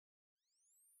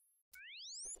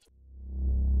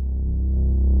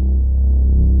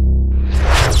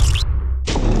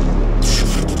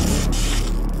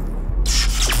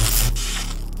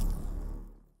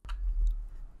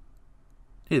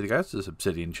Hey there guys, this is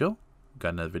Obsidian Chill.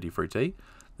 Got another video for you today.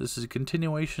 This is a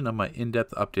continuation of my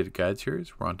in-depth updated guide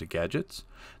series. We're on to gadgets.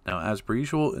 Now, as per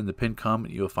usual, in the pinned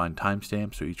comment you'll find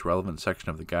timestamps for each relevant section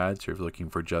of the guide. So if you're looking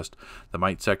for just the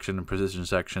might section, precision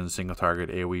section, single target,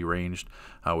 AOE ranged,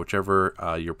 whichever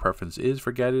your preference is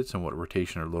for gadgets and what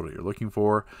rotation or loadout you're looking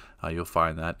for, you'll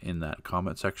find that in that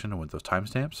comment section and with those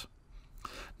timestamps.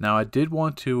 Now, I did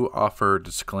want to offer a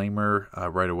disclaimer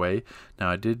right away.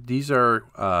 Now, these are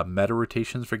meta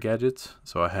rotations for gadgets.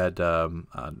 So I had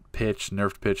pitch,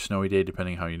 nerfed pitch, snowy day,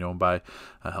 depending how you know them by.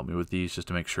 Help me with these just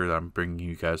to make sure that I'm bringing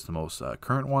you guys the most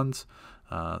current ones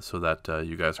so that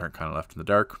you guys aren't kind of left in the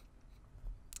dark.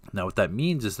 Now, what that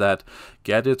means is that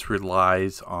gadgets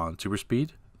relies on super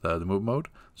speed, the move mode.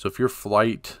 So if you're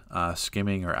flight,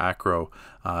 skimming, or acro,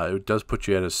 it does put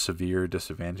you at a severe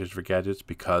disadvantage for gadgets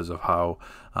because of how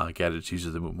gadgets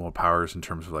uses the move mode powers in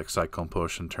terms of like cyclone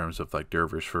push, in terms of like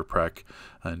dervish for prec,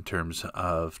 in terms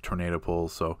of tornado pull.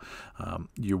 So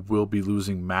you will be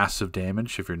losing massive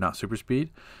damage if you're not super speed.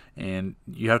 And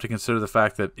you have to consider the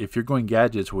fact that if you're going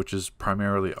gadgets, which is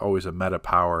primarily always a meta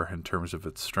power in terms of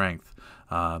its strength,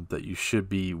 that you should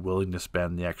be willing to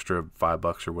spend the extra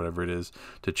 $5 or whatever it is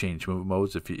to change move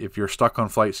modes. If you're stuck on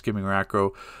flight, skimming, or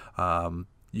acro,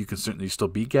 you can certainly still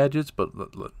beat gadgets, but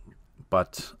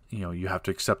you know, you have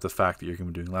to accept the fact that you're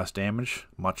going to be doing less damage,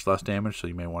 much less damage. So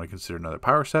you may want to consider another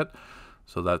power set.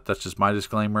 So that's just my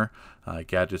disclaimer.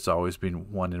 Gadgets always been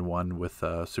 1-in-1 with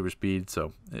super speed,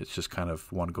 so it's just kind of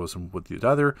one goes with the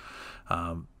other.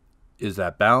 Is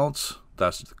that balance?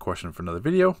 That's the question for another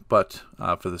video. But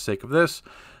for the sake of this,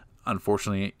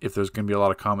 unfortunately, if there's going to be a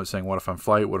lot of comments saying, "What if I'm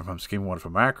flight? What if I'm skimming? What if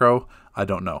I'm macro?" I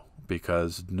don't know,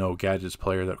 because no gadgets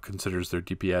player that considers their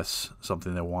DPS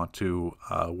something they want to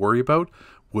worry about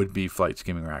would be flight,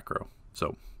 skimming, or acro.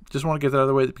 So just want to get that out of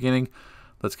the way at the beginning.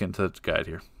 Let's get into the guide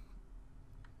here.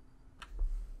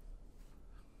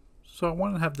 So I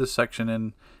want to have this section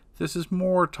in. This is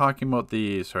more talking about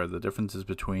the differences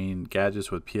between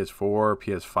gadgets with PS4,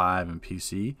 PS5, and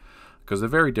PC, because they're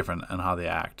very different in how they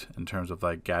act in terms of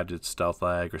like gadgets stealth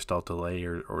lag or stealth delay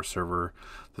or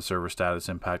the server status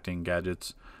impacting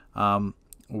gadgets.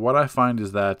 What I find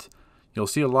is that you'll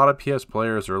see a lot of PS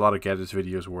players or a lot of gadgets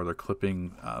videos where they're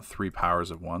clipping 3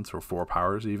 powers at once, or 4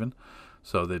 powers even.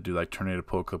 So they do like tornado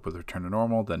pull clip with return to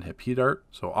normal, then hit P dart.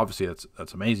 So obviously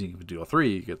that's amazing. You can do all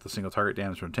 3. You get the single target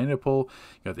damage from tornado pull,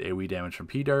 you got the AOE damage from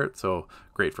P dart. So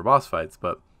great for boss fights.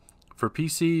 But for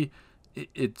PC,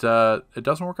 it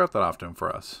doesn't work out that often for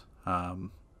us.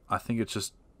 I think it's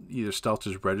just either stealth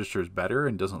just registers better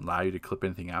and doesn't allow you to clip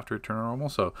anything after return to normal.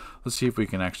 So let's see if we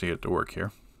can actually get it to work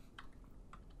here.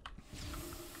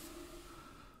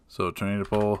 So tornado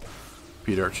pull,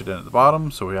 P dart should end at the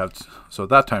bottom, so at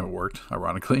that time it worked,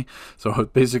 ironically. So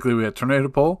basically we had tornado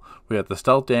pull, we had the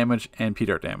stealth damage, and P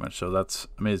dart damage. So that's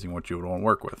amazing what you would want to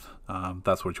work with.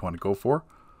 That's what you want to go for.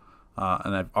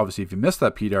 And obviously if you miss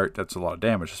that P dart, that's a lot of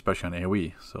damage, especially on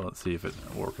AOE. So let's see if it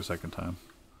will work a second time.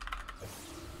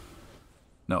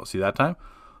 No, see that time?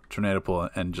 Tornado pull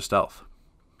and just stealth.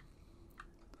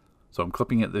 So I'm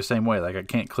clipping it the same way, like I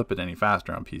can't clip it any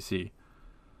faster on PC.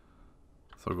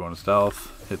 So going to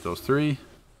stealth, hit those 3,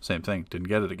 same thing, didn't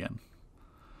get it again.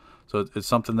 So it's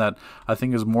something that I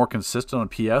think is more consistent on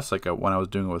PS. Like when I was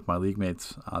doing it with my league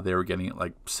mates, they were getting it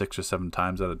like 6 or 7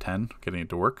 times out of 10, getting it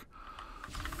to work.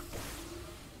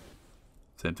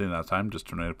 Same thing that time, just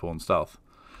tornado pull and stealth.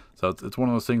 So it's one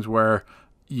of those things where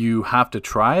you have to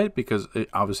try it, because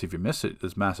obviously if you miss it,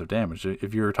 it's massive damage.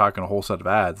 If you're talking a whole set of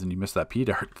ads and you miss that P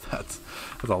dart, that's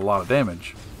a lot of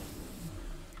damage.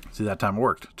 See, that time it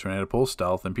worked. Tornado pull,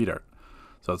 stealth, and P dart.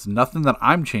 So it's nothing that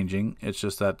I'm changing. It's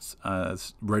just that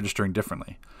it's registering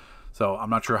differently. So I'm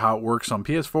not sure how it works on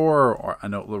PS4, or I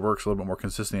know it works a little bit more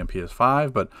consistently on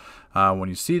PS5. But when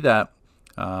you see that,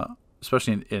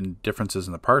 especially in differences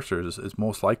in the parsers, it's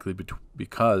most likely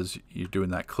because you're doing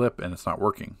that clip and it's not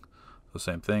working. So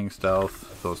same thing,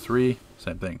 stealth, those 3,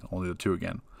 same thing, only the 2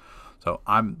 again. So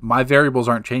my variables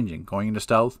aren't changing. Going into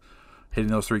stealth,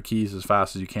 hitting those 3 keys as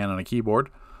fast as you can on a keyboard.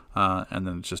 And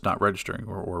then it's just not registering,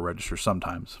 or registers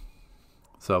sometimes.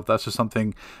 So that's just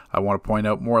something I want to point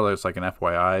out, more or less like an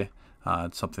FYI.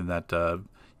 It's something that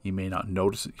you may not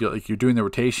notice. Like you're doing the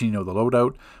rotation, you know the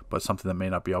loadout, but something that may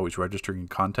not be always registering in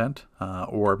content,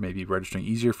 or maybe registering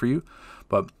easier for you.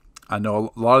 But I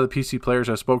know a lot of the PC players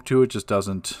I spoke to, it just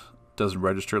doesn't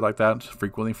register like that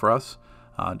frequently for us.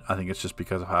 I think it's just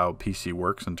because of how PC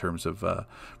works in terms of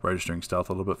registering stealth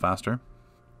a little bit faster.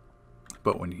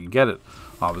 But when you can get it,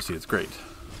 obviously it's great.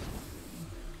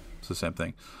 It's the same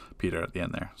thing, Peter at the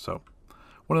end there. So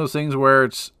one of those things where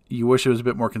you wish it was a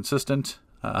bit more consistent.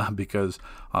 because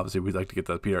obviously we'd like to get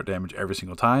that PR damage every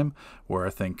single time, where I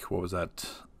think, what was that,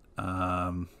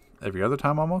 every other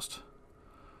time almost?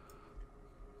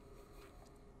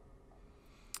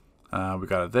 We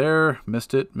got it there,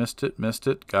 missed it, missed it, missed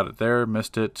it, got it there,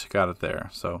 missed it, got it there.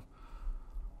 So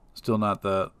still not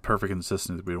the perfect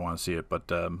consistency that we want to see it, but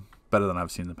better than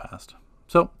I've seen in the past.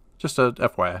 So just a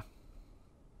FYI.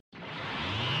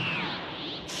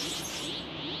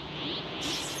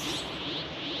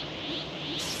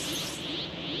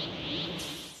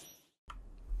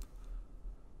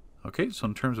 Okay, so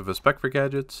in terms of a spec for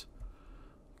gadgets,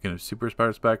 you're going to super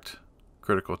spider spec,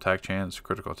 critical attack chance,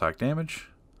 critical attack damage,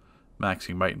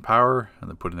 maxing might and power, and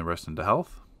then putting the rest into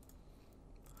health.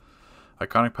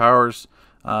 Iconic powers,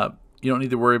 you don't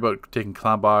need to worry about taking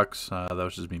Clown Box, that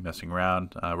was just me messing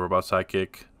around. Robot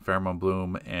Sidekick, Pheromone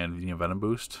Bloom, and Venom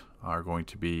Boost are going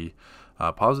to be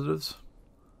positives.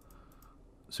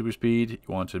 Super Speed,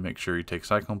 you want to make sure you take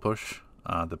Cyclone Push.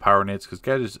 The power nades, because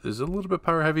gadgets is a little bit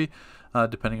power heavy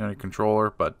depending on your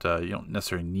controller, but you don't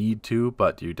necessarily need to,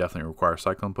 but you definitely require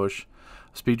Cyclone Push.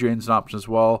 Speed Drain is an option as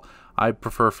well. I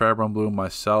prefer Pheromone Bloom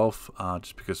myself,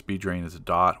 just because Speed Drain is a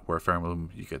dot, where Pheromone Bloom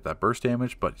you get that burst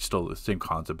damage, but still the same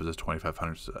concept as this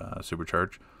 2500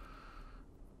 supercharge.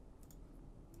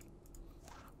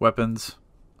 Weapons,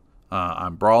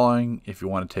 I'm brawling. If you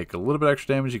want to take a little bit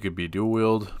extra damage, you could be dual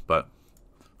wield, but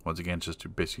once again, it's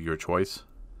just basically your choice.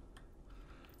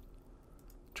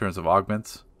 In terms of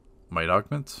augments, might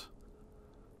augments,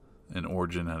 and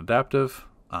origin and adaptive,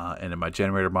 and in my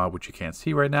generator mod, which you can't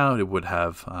see right now, it would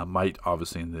have might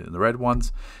obviously in the red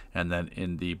ones, and then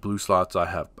in the blue slots I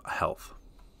have health.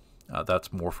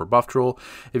 That's more for buff troll.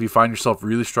 If you find yourself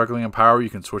really struggling in power, you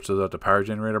can switch those out to power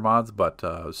generator mods, but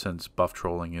since buff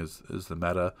trolling is the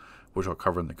meta, which I'll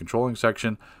cover in the controlling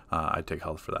section, I take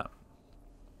health for that.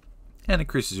 And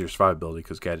increases your survivability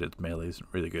because gadget melee is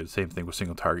really good. Same thing with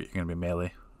single target, you're going to be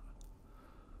melee.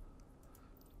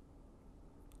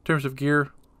 In terms of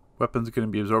gear, weapons are going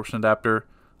to be absorption adapter,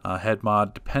 head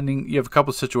mod. Depending, you have a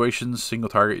couple of situations. Single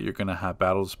target, you're going to have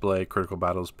battle display, critical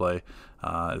battle display.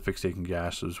 Fixed taking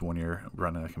gas is when you're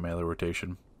running like a melee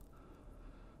rotation.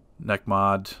 Neck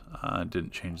mod,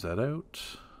 didn't change that out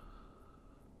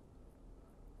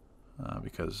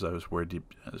because I was wearing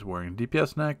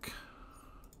DPS neck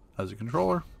as a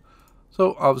controller.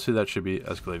 So obviously that should be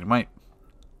escalating might.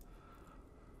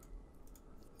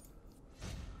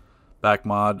 Back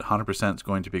mod, 100% is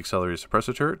going to be accelerated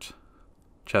suppressor turret.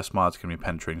 Chest mod is going to be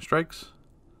penetrating strikes.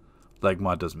 Leg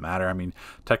mod doesn't matter. I mean,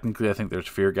 technically I think there's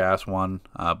fear gas one,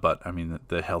 but I mean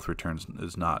the health returns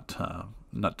is not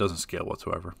doesn't scale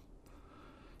whatsoever.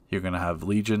 You're going to have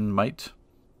Legion might.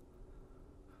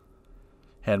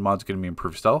 Hand mod is going to be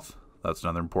improved stealth. That's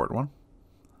another important one.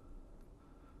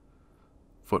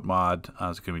 Foot mod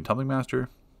is going to be Tumbling Master.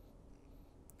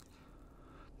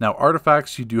 Now,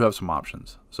 artifacts, you do have some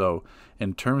options. So,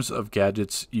 in terms of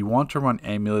gadgets, you want to run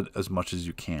Amulet as much as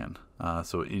you can.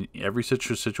 So, in every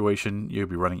situation, you'll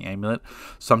be running Amulet.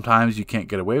 Sometimes you can't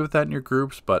get away with that in your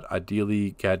groups, but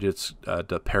ideally, gadgets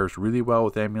pairs really well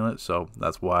with Amulet. So,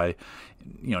 that's why,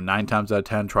 9 times out of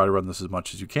 10, try to run this as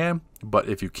much as you can. But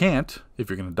if you can't, if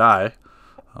you're going to die,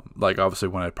 like obviously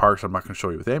when I park, I'm not going to show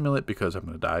you with Amulet because I'm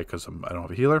going to die because I don't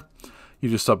have a healer. You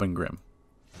just sub in Grim.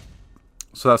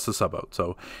 So that's the sub out.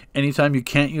 So anytime you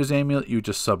can't use Amulet, you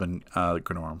just sub in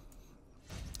Grenorm.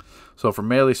 So for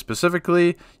melee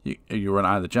specifically, you run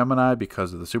either Gemini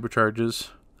because of the supercharges.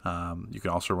 You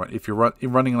can also run, if you're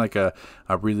running like a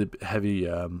really heavy,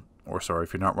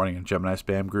 if you're not running a Gemini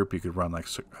spam group, you could run like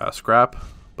Scrap.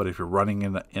 But if you're running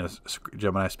in a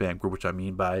Gemini spam group, which I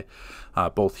mean by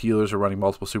both healers are running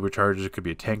multiple supercharges, it could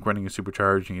be a tank running a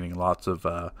supercharge and getting lots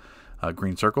of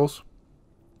green circles.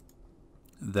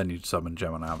 Then you'd summon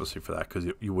Gemini obviously for that because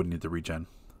you wouldn't need the regen.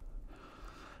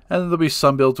 And then there'll be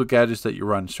some builds with gadgets that you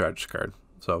run strategist card.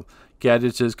 So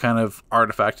gadgets is kind of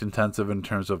artifact intensive in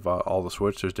terms of all the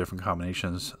switch. There's different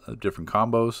combinations, different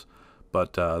combos,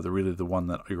 but the one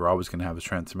that you're always going to have is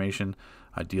transformation.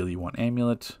 Ideally you want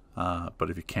Amulet, but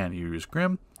if you can't, you use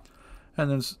Grim. And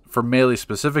then for melee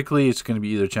specifically, it's going to be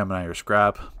either Gemini or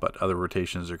Scrap, but other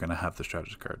rotations are going to have the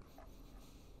strategist card.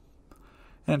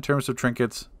 And in terms of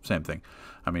trinkets, same thing.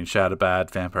 I mean, Shadow bad,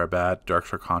 Vampire bad,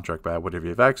 Darkstar Contract bad, whatever you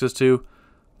have access to.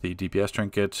 The DPS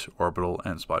trinket, Orbital,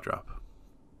 and Spot Drop.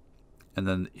 And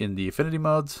then in the affinity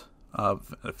modes,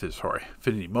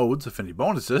 affinity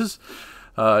bonuses,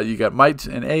 you got Might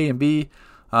and A and B.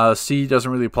 C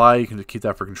doesn't really apply. You can just keep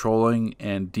that for controlling.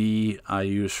 And D, I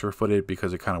use Sure-Footed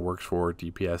because it kind of works for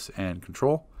DPS and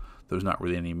control. There's not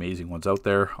really any amazing ones out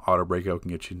there. Auto Breakout can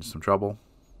get you into some trouble.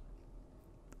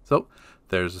 So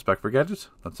there's the spec for gadgets.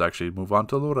 Let's actually move on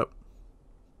to Loadout.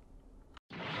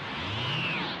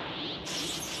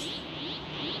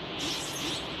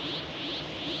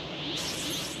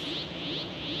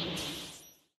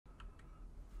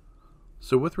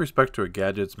 So with respect to a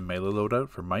gadget's melee loadout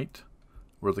for might,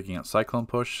 we're looking at Cyclone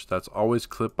Push. That's always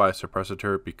clipped by a suppressor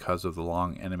turret because of the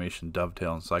long animation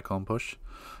dovetail and Cyclone Push.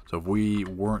 So if we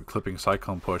weren't clipping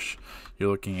Cyclone Push, you're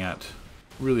looking at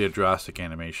really a drastic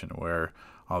animation where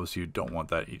obviously you don't want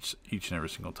that each and every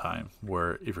single time.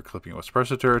 Where if you're clipping it with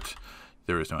suppressor turret,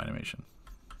 there is no animation.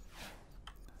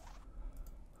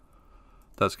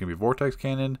 That's going to be Vortex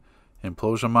Cannon,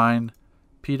 Implosion Mine,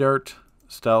 P-Dart,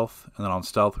 Stealth, and then on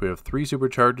Stealth we have 3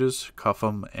 supercharges, Cuff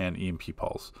 'em, and EMP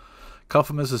Pulse. Cuff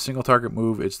 'em is a single target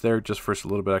move. It's there just for a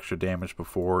little bit extra damage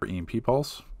before EMP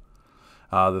Pulse.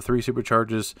 The 3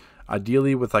 supercharges,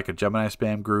 ideally with like a Gemini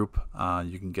spam group,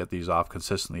 you can get these off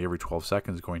consistently every 12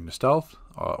 seconds going to Stealth,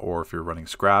 or if you're running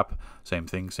Scrap, same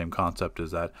thing, same concept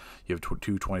is that you have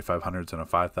 2 2500s and a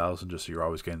 5000 just so you're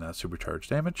always getting that supercharged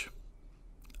damage.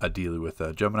 Ideally with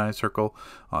a Gemini circle,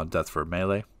 that's for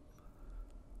melee.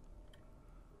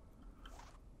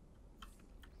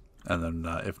 And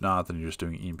then if not, then you're just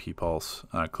doing EMP Pulse,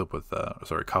 clip with,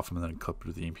 Cuff 'em and then clip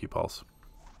with the EMP Pulse.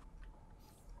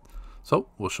 So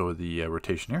we'll show the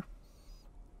rotation here.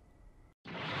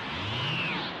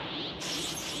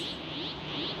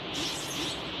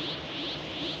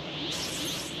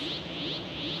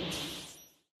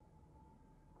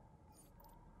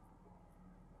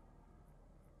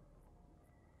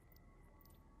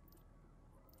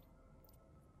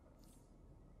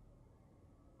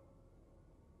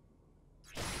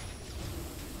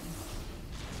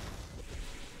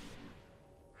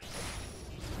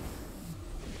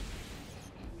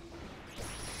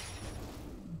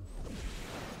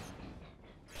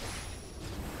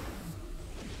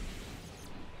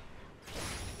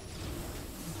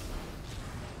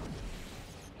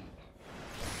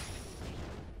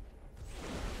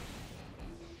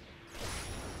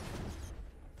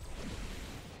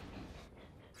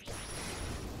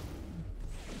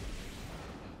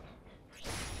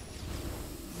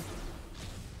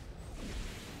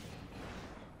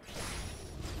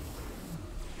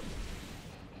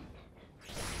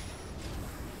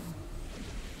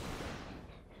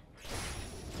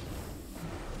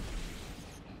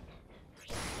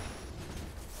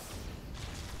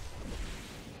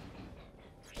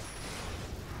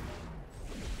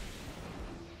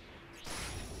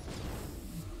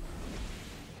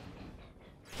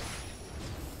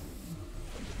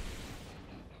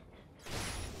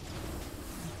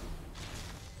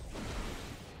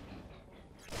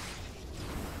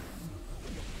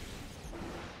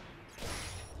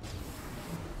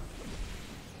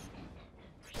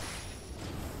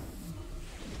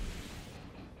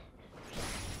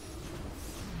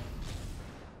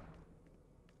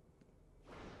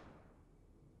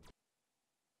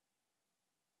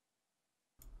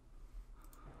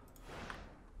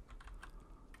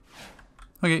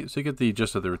 Okay, so you get the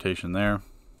gist of the rotation there.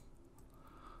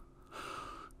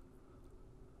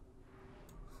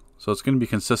 So it's going to be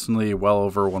consistently well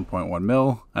over 1.1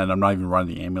 mil, and I'm not even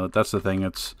running the amulet. That's the thing.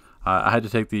 It's I had to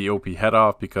take the OP head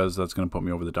off because that's going to put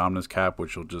me over the dominance cap,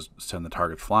 which will just send the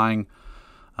target flying.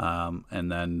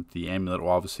 And then the amulet will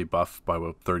obviously buff by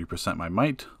about 30% my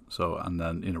might. So, and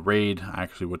then in a raid,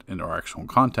 actually would in our actual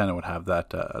content, it would have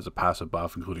that as a passive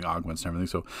buff, including augments and everything.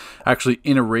 So, actually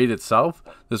in a raid itself,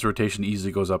 this rotation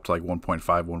easily goes up to like 1.5,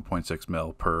 1.6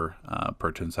 mil per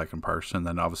 10-second parse. And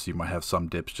then obviously you might have some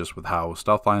dips just with how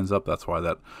stealth lines up. That's why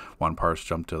that one parse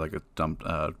jumped to like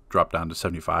a drop down to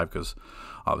 75, because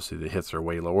obviously the hits are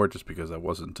way lower just because that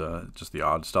wasn't just the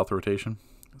odd stealth rotation.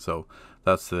 So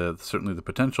that's certainly the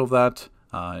potential of that.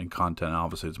 In content,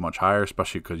 obviously it's much higher,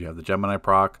 especially because you have the Gemini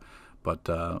proc, but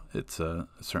it's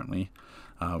certainly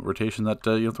rotation that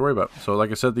you don't have to worry about. So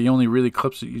like I said, the only really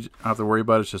clips that you have to worry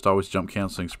about is just always jump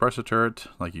canceling suppressor turret,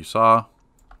 like you saw,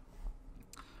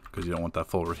 because you don't want that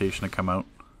full rotation to come out.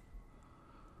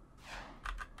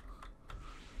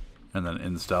 And then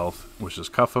in stealth, which is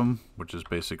Cuff 'em, which is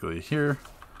basically here,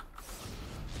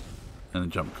 and then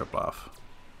jump clip off.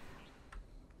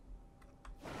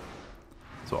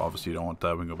 So obviously you don't want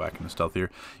that. We can go back into stealth here.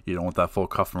 You don't want that full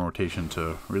Cuff 'em rotation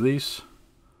to release.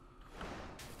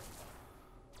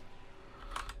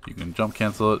 You can jump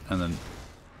cancel it and then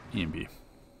EMB.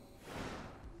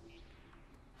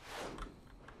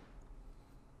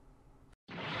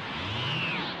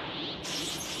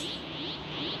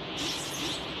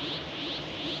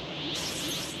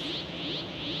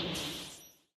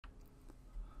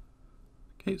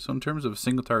 Okay, so in terms of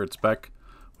single target spec,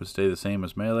 would stay the same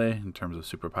as melee in terms of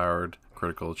superpowered,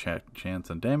 critical chance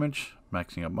and damage,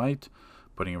 maxing up might,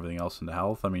 putting everything else into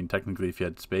health. I mean, technically if you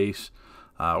had space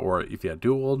or if you had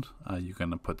dual wield, you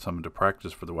can put some into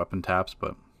practice for the weapon taps,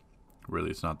 but really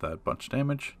it's not that much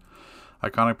damage.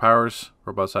 Iconic powers,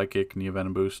 Robot Sidekick, Neo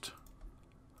Venom Boost.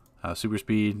 Super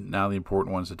Speed, now the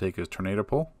important ones to take is Tornado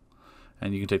Pull.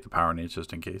 And you can take the Power Nades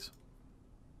just in case.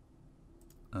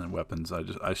 And then weapons,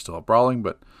 I still have Brawling,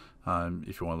 but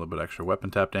if you want a little bit extra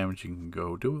weapon tap damage, you can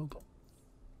go dual wield.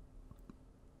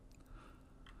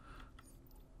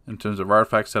 In terms of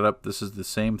artifact setup, this is the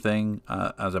same thing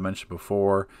as I mentioned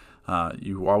before.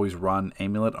 You always run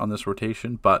Amulet on this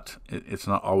rotation, but it's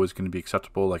not always going to be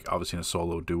acceptable, like obviously in a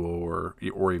solo, duo,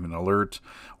 or even alert,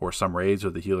 or some raids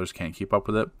where the healers can't keep up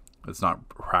with it. It's not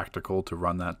practical to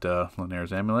run that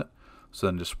Linnaeus Amulet, so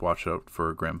then just watch out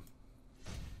for Grim.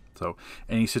 So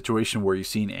any situation where you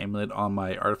see an Amulet on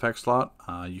my artifact slot,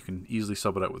 you can easily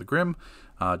sub it out with a Grim,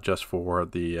 just for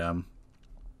the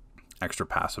extra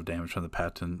passive damage from the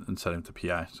pet and setting the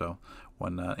PI. So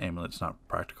when Amulet's not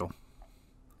practical.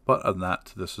 But other than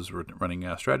that, this is running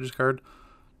a Strategist card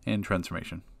and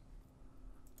Transformation.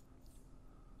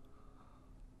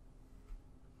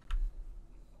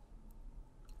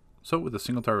 So with a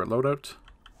single target loadout,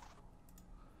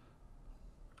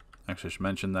 actually I should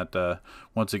mention that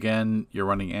once again you're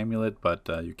running Amulet, but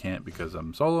you can't because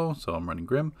I'm solo, so I'm running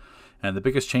Grim. And the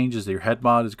biggest change is that your head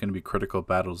mod is going to be Critical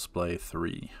Battle Display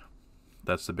 3.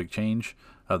 That's the big change.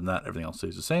 Other than that, everything else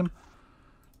stays the same.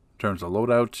 In terms of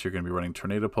loadouts, you're going to be running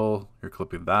Tornado Pull. You're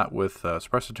clipping that with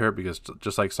Suppressor Turret because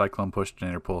just like Cyclone Push,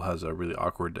 Tornado Pull has a really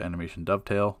awkward animation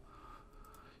dovetail.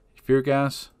 Fear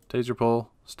Gas, Taser Pull,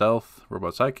 Stealth,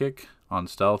 Robot Sidekick. On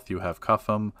Stealth, you have Cuff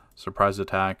 'em, Surprise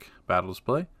Attack, Battle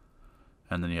Display.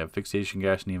 And then you have Fixation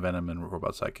Gas, Neo Venom, and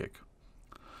Robot Sidekick.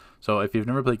 So if you've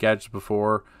never played gadgets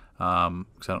before,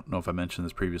 because I don't know if I mentioned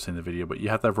this previously in the video, but you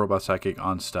have to have Robot Sidekick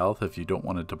on Stealth if you don't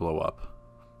want it to blow up.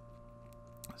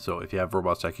 So if you have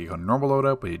Robot Sidekick on normal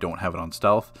loadout, but you don't have it on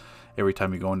Stealth, every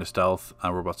time you go into Stealth,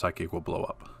 Robot Sidekick will blow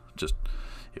up. Just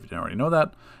if you didn't already know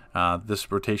that.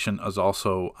 This rotation is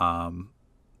also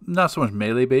not so much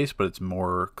melee based, but it's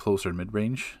more closer to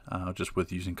mid-range, just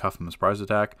with using Cuff 'em and Surprise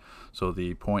Attack. So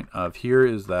the point of here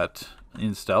is that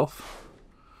in Stealth,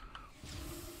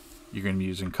 you're going to be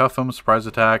using Cuff 'em, Surprise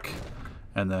Attack,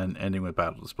 and then ending with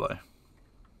Battle Display.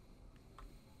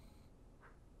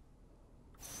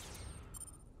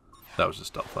 That was a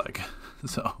stealth flag.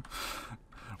 So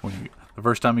the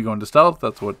first time you go into stealth,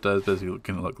 that's what it's basically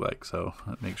going to look like. So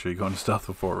make sure you go into stealth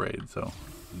before raid. So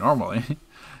normally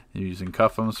you're using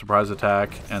Cuff 'em, Surprise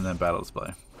Attack, and then Battle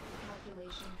Display.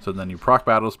 So then you proc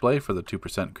Battle Display for the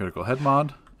 2% critical head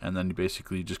mod, and then you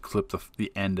basically just clip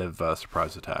the end of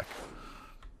Surprise Attack.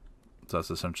 So that's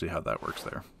essentially how that works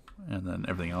there. And then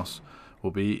everything else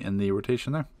will be in the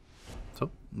rotation there.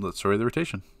 So let's story the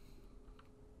rotation.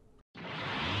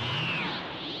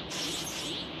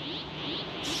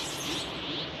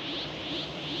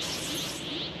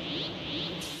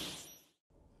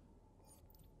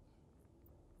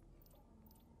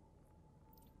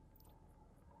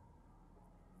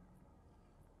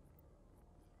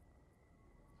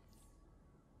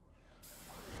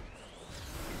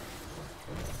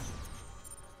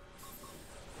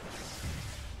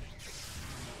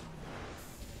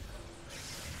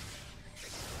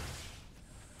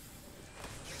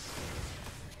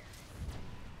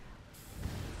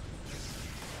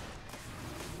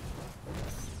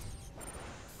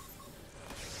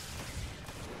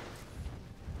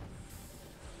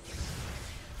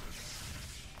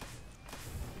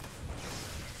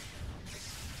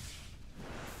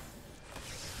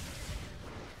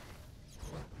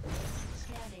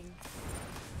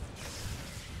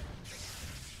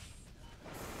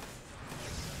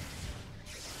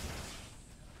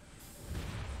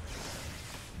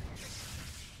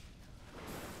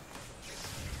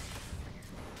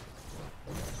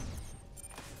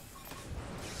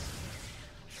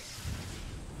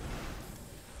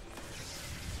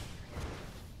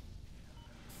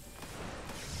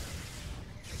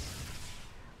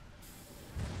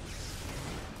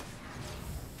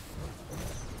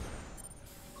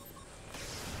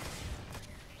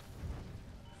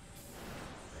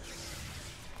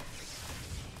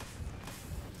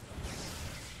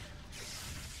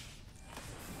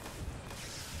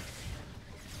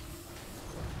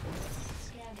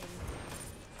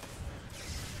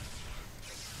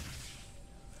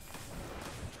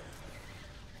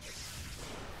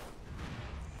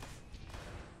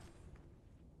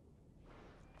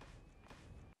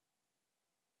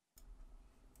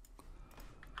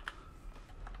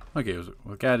 Okay,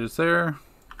 with gadgets there,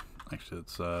 Actually,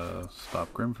 let's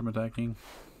stop Grim from attacking.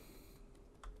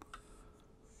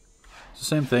 It's the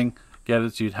same thing.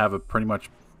 Gadgets, you'd have a pretty much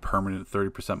permanent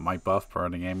 30% might buff per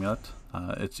running Amulet.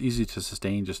 It's easy to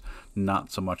sustain, just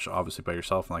not so much obviously by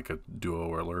yourself like a duo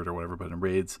or alert or whatever, but in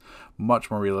raids,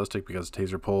 much more realistic because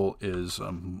Taser Pull is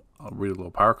a really low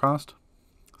power cost.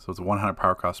 So it's a 100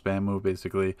 power cost spam move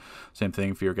basically. Same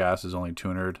thing, Fear Gas is only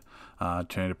 200.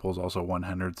 Tornado Pull is also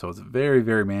 100, so it's very,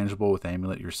 very manageable with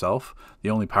Amulet yourself.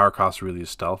 The only power cost really is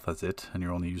Stealth, that's it, and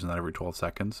you're only using that every 12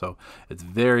 seconds, so it's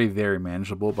very, very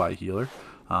manageable by a healer.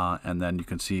 And then you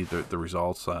can see the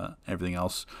results. Everything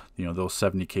else, you know, those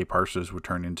 70k parsers would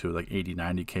turn into like 80,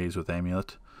 90ks with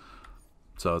Amulet.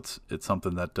 So it's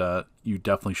something that you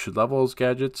definitely should level as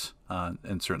gadgets,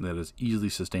 and certainly that is easily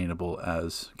sustainable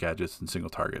as gadgets and single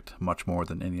target, much more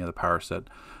than any other power set.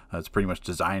 It's pretty much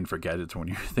designed for gadgets when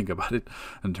you think about it,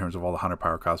 in terms of all the 100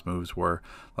 power cost moves, where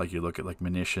like you look at like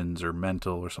munitions or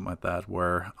mental or something like that,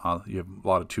 where you have a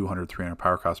lot of 200, 300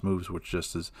 power cost moves, which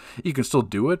just is, you can still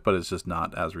do it, but it's just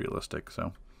not as realistic.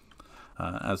 So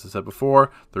as I said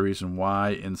before, the reason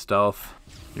why in stealth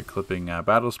you're clipping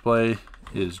battle display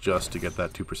is just to get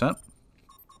that 2%.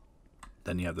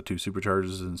 Then you have the 2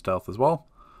 supercharges in stealth as well.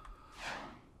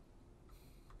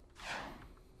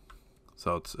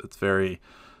 So it's very,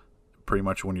 pretty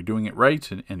much when you're doing it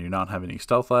right and you're not having any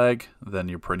stealth lag, then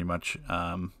you're pretty much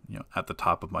you know, at the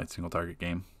top of my single target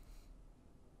game.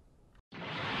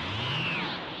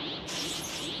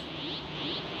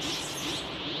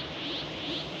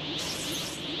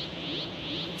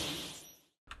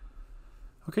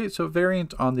 Okay, so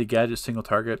variant on the gadget single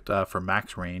target for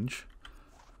max range.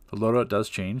 The loadout does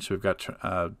change. So we've got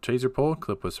Taser Pull,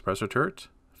 clip with Suppressor Turret,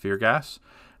 Fear Gas,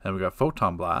 and we've got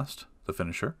Photon Blast, the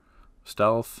finisher,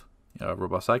 Stealth,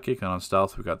 Robust Sidekick, and on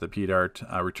Stealth we've got the P-Dart,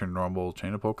 Return Normal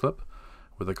Chain of Pull clip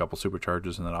with a couple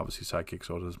supercharges, and then obviously Sidekick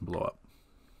so it doesn't blow up.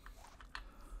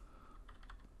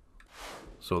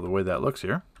 So the way that looks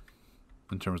here,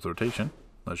 in terms of rotation,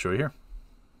 let's show you here.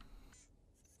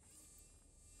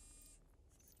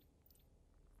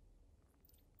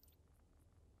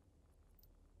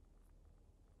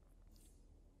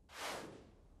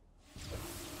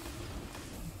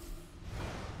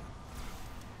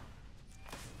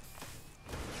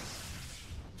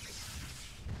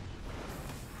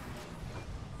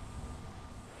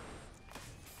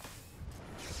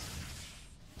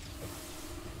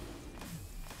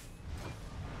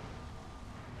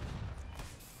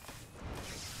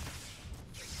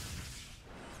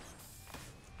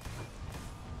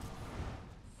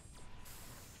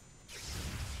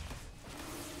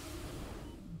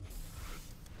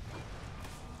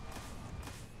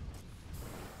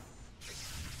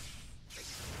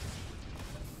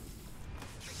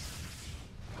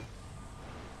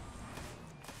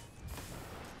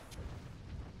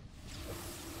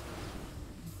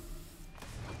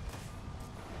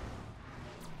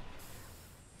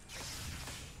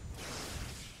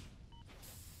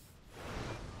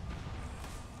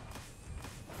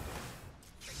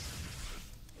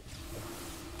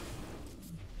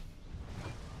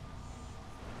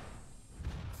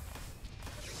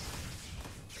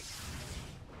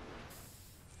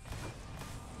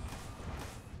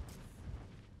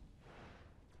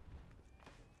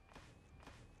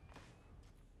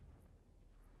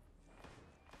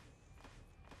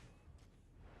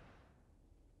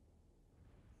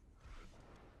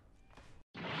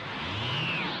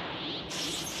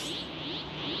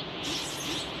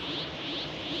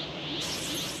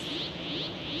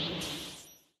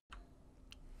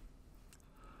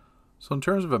 So in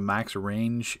terms of a max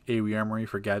range AOE armory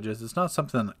for gadgets, it's not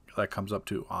something that comes up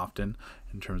too often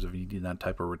in terms of needing that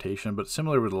type of rotation, but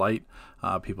similar with light,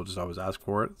 people just always ask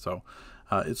for it. So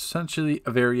it's essentially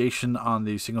a variation on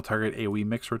the single target AOE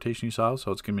mix rotation you saw.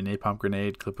 So it's going to be Napalm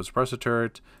Grenade, clip with Suppressor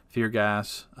Turret, Fear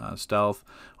Gas, Stealth.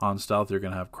 On Stealth, you're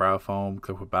going to have Cryofoam,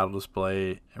 clip with Battle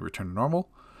Display, and Return to Normal.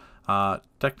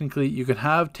 Technically, you can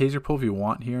have Taser Pull if you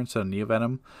want here instead of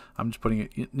Neovenom. I'm just putting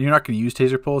it, you're not going to use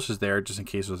Taser Pull, it's just there just in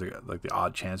case there's like the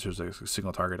odd chance there's a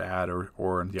single target ad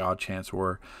or the odd chance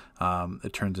where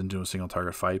it turns into a single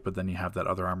target fight, but then you have that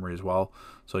other armory as well.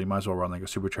 So you might as well run like a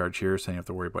supercharge here, so you don't have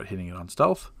to worry about hitting it on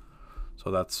stealth.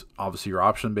 So that's obviously your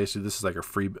option. Basically, this is like a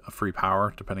free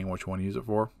power depending on what you want to use it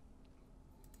for.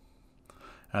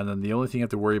 And then the only thing you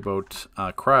have to worry about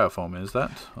Cryofoam is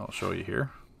that, I'll show you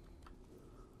here.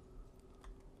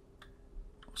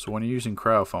 So when you're using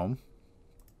Cryofoam,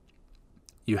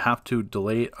 you have to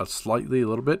delay it a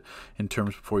little bit in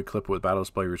terms before you clip it with Battle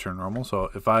Display Return Normal. So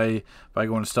if I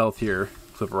go into stealth here,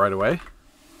 clip it right away,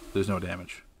 there's no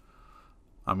damage.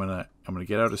 I'm gonna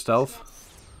get out of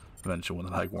stealth, eventually when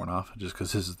the lag worn off, just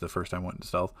because this is the first time I went into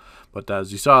stealth. But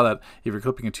as you saw, that if you're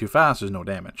clipping it too fast, there's no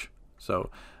damage. So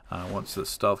once the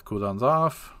stealth cooldown's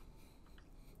off,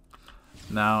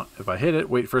 now if I hit it,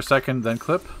 wait for a second, then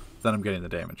clip, then I'm getting the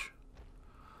damage.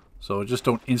 So just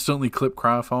don't instantly clip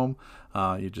cryofoam.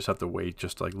 You just have to wait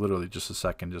just like literally just a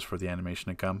second just for the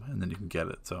animation to come, and then you can get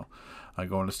it. So I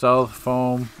go into stealth,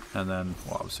 foam, and then,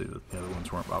 well, obviously the other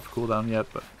ones weren't off cooldown yet,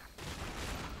 but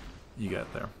you get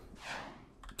it there.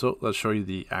 So let's show you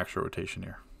the actual rotation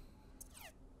here.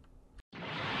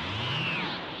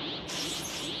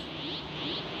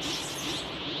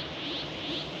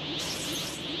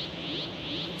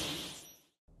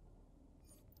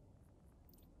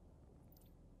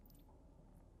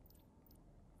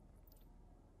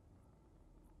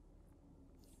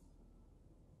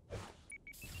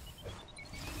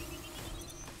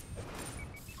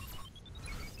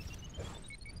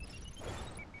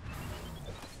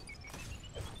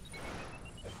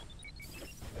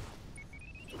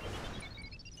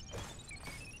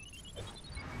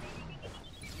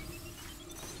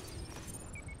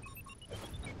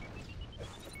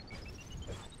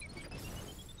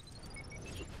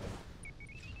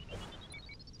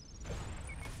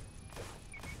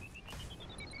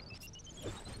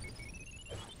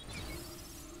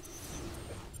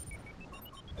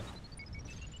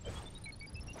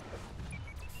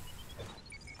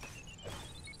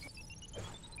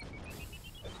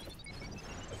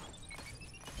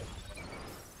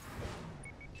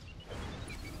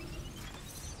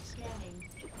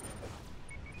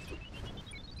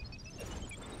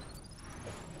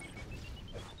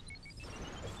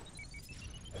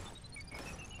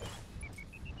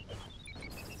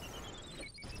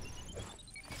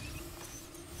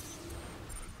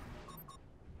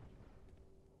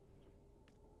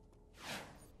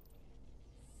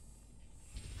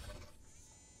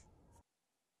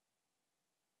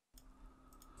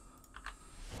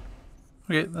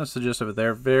 Okay, that's the gist of it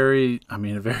there. A very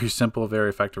simple, very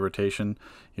effective rotation.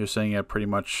 You're sitting at pretty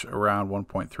much around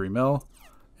 1.3 mil,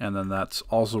 and then that's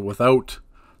also without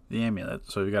the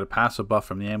amulet. So you've got to pass a buff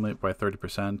from the amulet by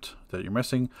 30% that you're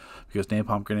missing, because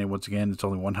napalm grenade, once again, it's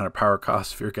only 100 power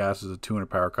cost. Fear gas is a 200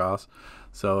 power cost.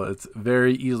 So it's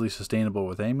very easily sustainable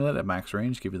with amulet at max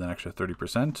range, give you that extra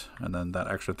 30%, and then that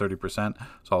extra 30%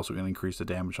 is also going to increase the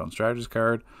damage on strategist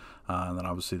card, and then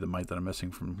obviously the might that I'm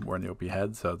missing from wearing the OP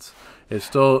head. So it's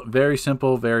still very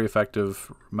simple, very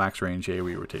effective max range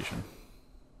AOE rotation.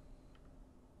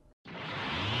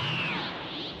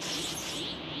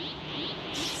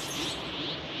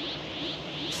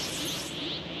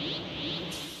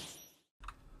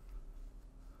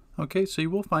 Okay, so you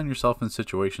will find yourself in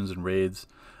situations and raids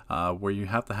where you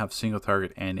have to have single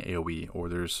target and AoE, or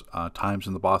there's times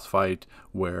in the boss fight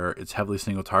where it's heavily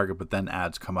single target, but then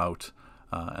ads come out,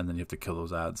 and then you have to kill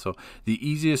those ads. So the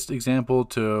easiest example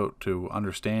to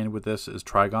understand with this is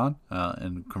Trigon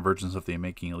and Convergence of the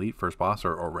Making Elite, first boss,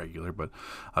 or regular, but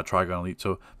Trigon Elite.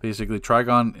 So basically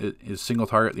Trigon is single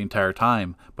target the entire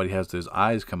time, but he has his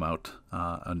eyes come out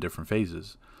on different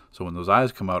phases. So when those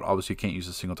eyes come out, obviously you can't use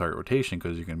a single target rotation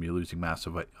because you're going to be losing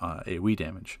massive AoE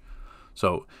damage.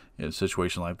 So in a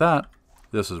situation like that,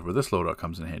 this is where this loadout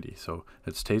comes in handy. So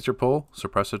it's Taser Pull,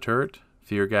 Suppressor Turret,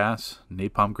 Fear Gas,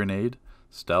 Napalm Grenade,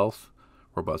 Stealth,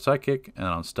 Robot Sidekick, and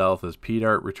on Stealth is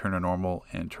P-Dart, Return to Normal,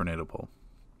 and Tornado Pull.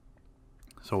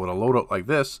 So with a loadout like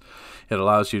this, it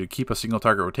allows you to keep a single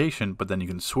target rotation, but then you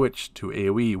can switch to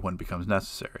AoE when it becomes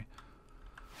necessary.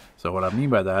 So what I mean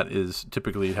by that is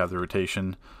typically you have the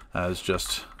rotation as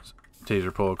just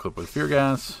Taser Pull, clip with Fear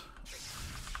Gas,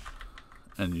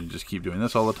 and you just keep doing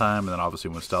this all the time, and then obviously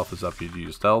when Stealth is up, you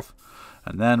use Stealth.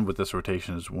 And then with this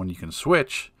rotation is when you can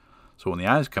switch. So when the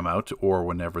eyes come out, or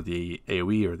whenever the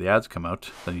AoE or the ads come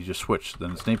out, then you just switch.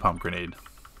 Then it's Napalm Grenade.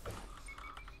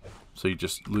 So you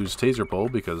just lose Taser Pull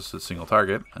because it's single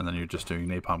target, and then you're just doing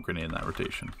Napalm Grenade in that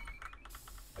rotation.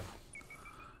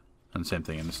 And same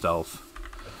thing in the Stealth.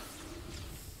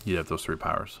 You have those three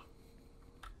powers.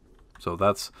 So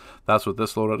that's what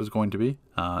this loadout is going to be.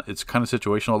 It's kind of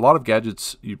situational. A lot of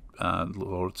gadgets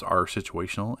loadouts are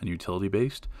situational and utility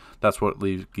based. That's what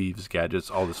gives gadgets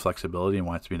all this flexibility and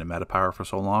why it's been a meta power for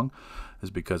so long,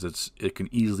 is because it can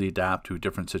easily adapt to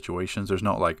different situations. There's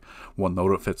not like one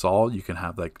loadout fits all. You can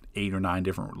have like 8 or 9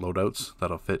 different loadouts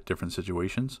that'll fit different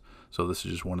situations. So this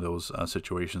is just one of those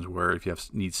situations where if you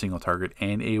need single target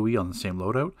and AoE on the same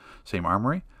loadout, same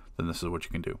armory, then this is what you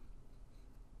can do.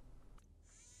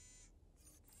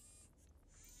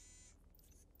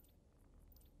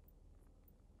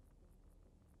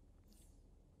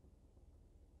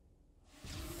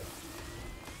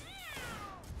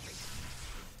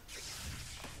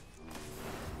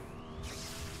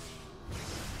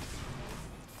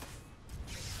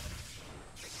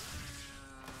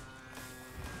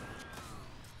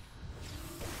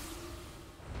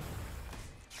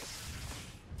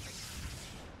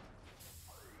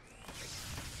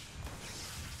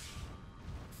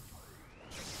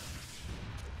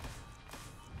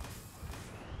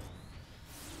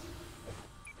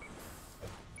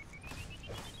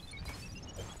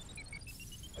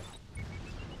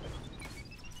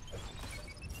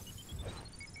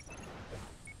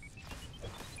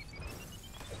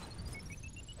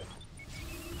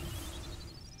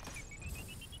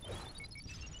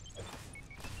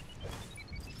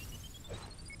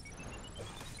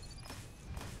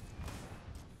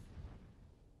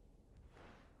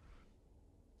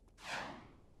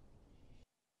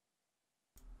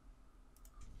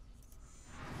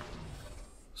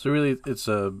 So really, it's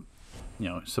a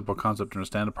simple concept to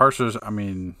understand. The parsers, I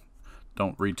mean,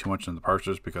 don't read too much into the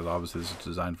parsers because obviously this is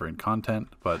designed for in content.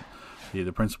 But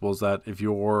the principle is that if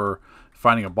you're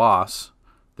finding a boss,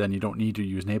 then you don't need to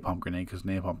use napalm grenade because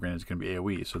napalm grenade is going to be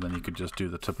AOE. So then you could just do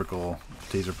the typical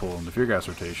taser pull and the fear gas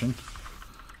rotation,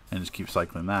 and just keep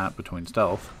cycling that between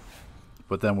stealth.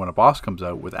 But then when a boss comes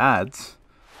out with adds,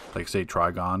 like say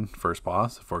Trigon first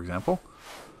boss, for example,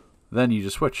 then you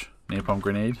just switch napalm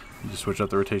grenade. You just switch up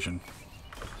the rotation.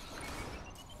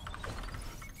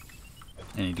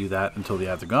 And you do that until the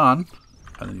ads are gone,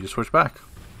 and then you just switch back.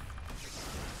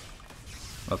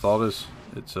 That's all it is.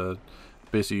 It's a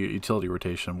basically a utility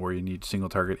rotation where you need single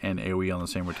target and AoE on the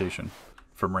same rotation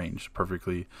from range.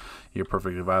 You're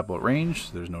perfectly viable at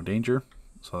range. There's no danger.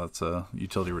 So that's a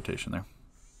utility rotation there.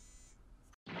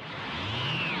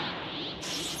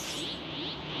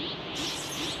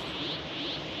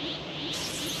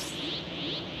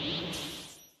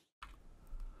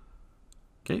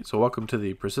 Okay, so welcome to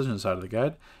the precision side of the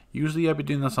guide. Usually I'd be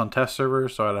doing this on test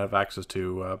servers, so I'd have access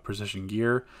to precision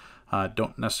gear.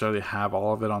 Don't necessarily have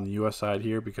all of it on the US side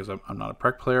here because I'm not a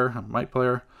Prec player, I'm a Might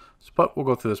player, but we'll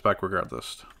go through this back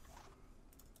regardless.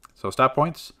 So stat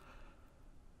points,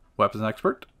 weapons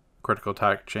expert, critical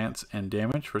attack chance and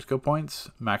damage for skill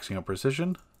points, maxing out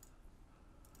precision.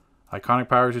 Iconic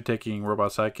powers, you're taking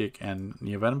Robot Psychic and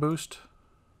Neo Venom boost.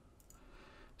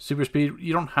 Super speed,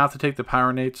 you don't have to take the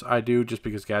power nates. I do just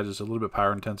because gadgets are a little bit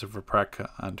power intensive for Prec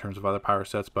in terms of other power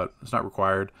sets, but it's not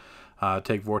required.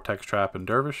 Take Vortex Trap and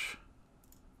Dervish.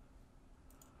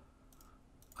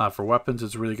 For weapons,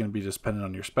 it's really going to be just dependent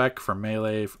on your spec. For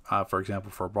melee, for example,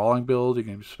 for a brawling build, you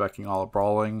can be specing all of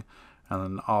brawling and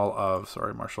then all of,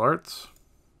 martial arts.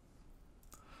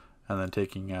 And then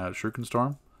taking Shuriken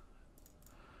Storm.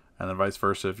 And then vice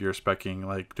versa, if you're specing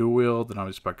like dual wield, then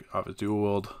obviously spec off dual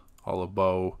wield, all of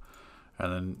bow,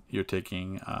 and then you're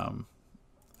taking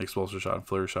explosive shot and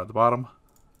flurry shot at the bottom.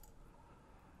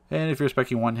 And if you're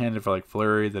specing one-handed for like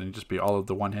flurry, then it'd just be all of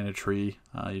the one-handed tree.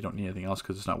 You don't need anything else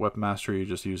because it's not weapon mastery. You're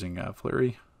just using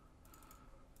flurry.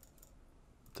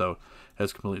 So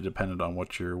it's completely dependent on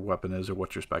what your weapon is or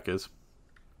what your spec is.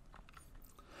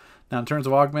 Now in terms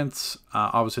of augments,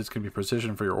 obviously it's going to be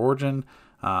precision for your origin.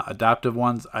 Adaptive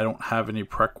ones, I don't have any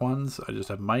Prec ones. I just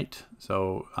have Might.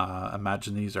 So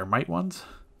imagine these are Might ones.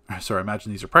 Sorry,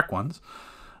 imagine these are Prec ones.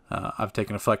 I've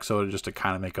taken a Flex Soda just to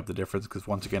kind of make up the difference because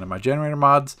once again in my generator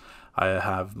mods, I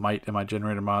have Might in my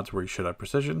generator mods where you should have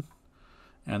precision.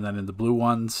 And then in the blue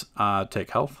ones,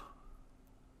 take health.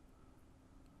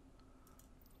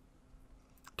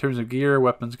 In terms of gear,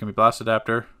 weapons can be Blast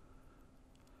Adapter.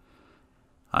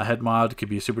 Head mod could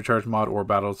be a supercharged mod or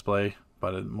battle display,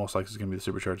 but it most likely is going to be the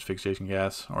supercharged fixation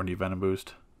gas or Neo Venom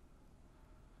boost.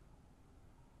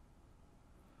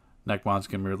 Neck mod is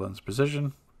going to be Relentless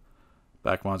Precision.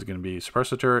 Back mod is going to be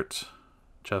Suppressor Turret.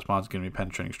 Chest mod is going to be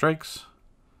Penetrating Strikes.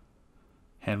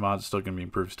 Hand mod is still going to be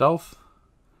Improved Stealth.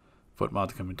 Foot mod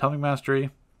is going to be Tumbling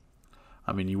Mastery.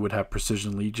 I mean, you would have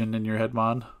Precision Legion in your head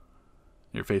mod.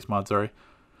 Your face mod, sorry.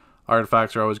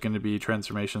 Artifacts are always going to be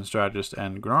Transformation Strategist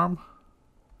and Gnorm.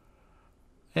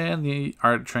 And the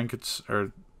art trinkets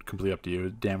are completely up to you.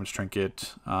 Damage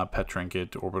Trinket, Pet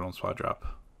Trinket, Orbital and Spot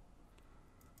Drop.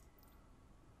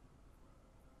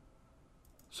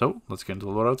 So, let's get into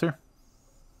the loadouts here.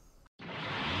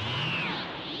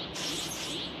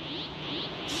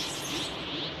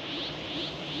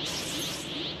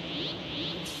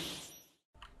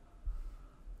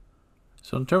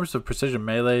 So in terms of precision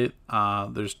melee,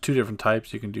 there's two different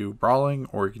types. You can do brawling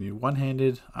or you can do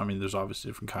one-handed. I mean, there's obviously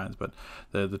different kinds, but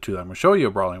the two that I'm going to show you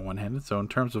are brawling one-handed. So in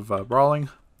terms of brawling,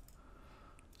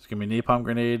 it's going to be Napalm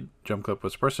Grenade, Jump Clip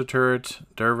with Suppressor Turret,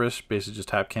 Dervish, basically just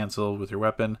tap cancel with your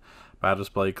weapon, Battle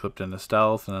Display clipped into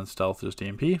Stealth, and then Stealth just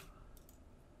EMP.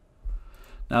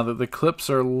 Now the clips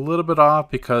are a little bit off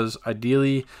because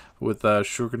ideally with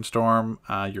Shuriken Storm,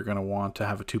 you're going to want to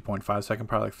have a 2.5 second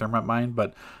power like Thermite Mine,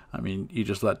 but I mean, you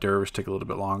just let Dervish take a little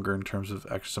bit longer in terms of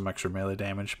some extra melee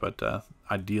damage, but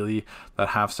ideally that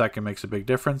half second makes a big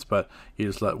difference, but you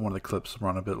just let one of the clips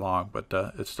run a bit long, but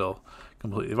it's still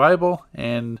completely viable.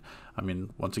 And I mean,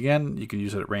 once again, you can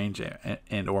use it at range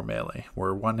and or melee,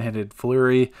 where one-handed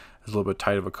flurry is a little bit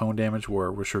tight of a cone damage,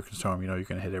 where with Shuriken Storm, you know, you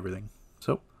can hit everything.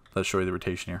 So let's show you the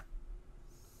rotation here.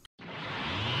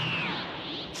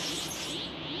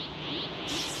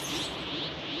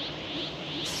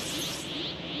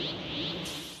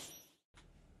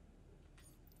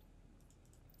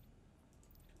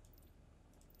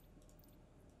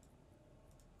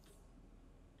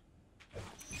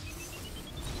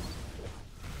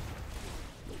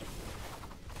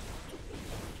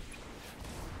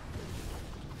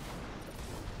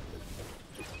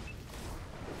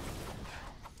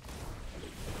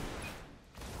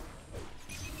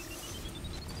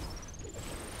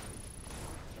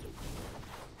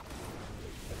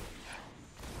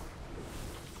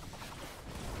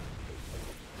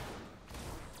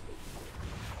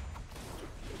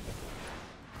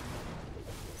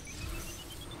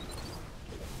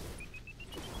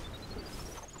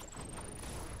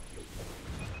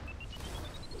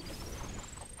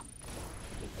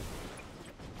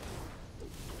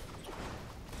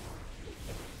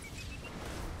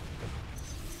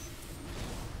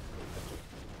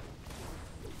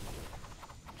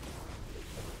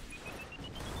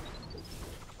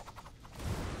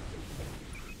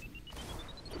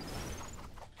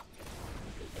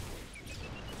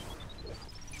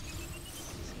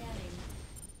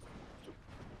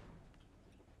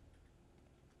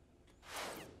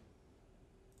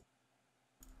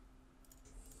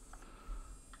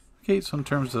 Okay, so in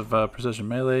terms of precision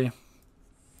melee,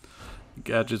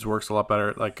 gadgets works a lot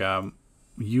better. Like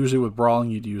usually with brawling,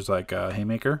 you'd use like a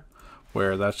haymaker,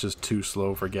 where that's just too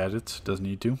slow for gadgets. Doesn't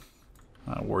need to.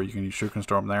 Where you can use shuriken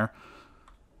storm there,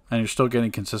 and you're still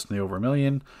getting consistently over 1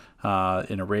 million.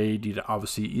 In a raid, you'd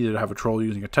obviously either have a troll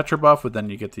using a tetra buff, but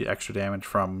then you get the extra damage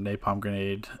from napalm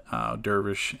grenade,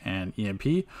 dervish, and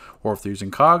EMP, or if they're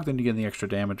using cog, then you get the extra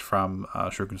damage from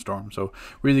shuriken storm. So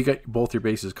really get both your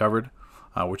bases covered.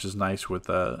 Which is nice with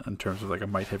in terms of like a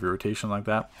might heavy rotation like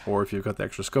that. Or if you've got the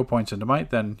extra skill points into might,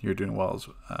 then you're doing well as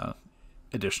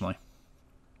additionally.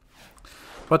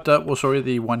 But we'll show you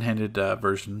the one-handed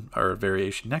version or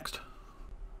variation next.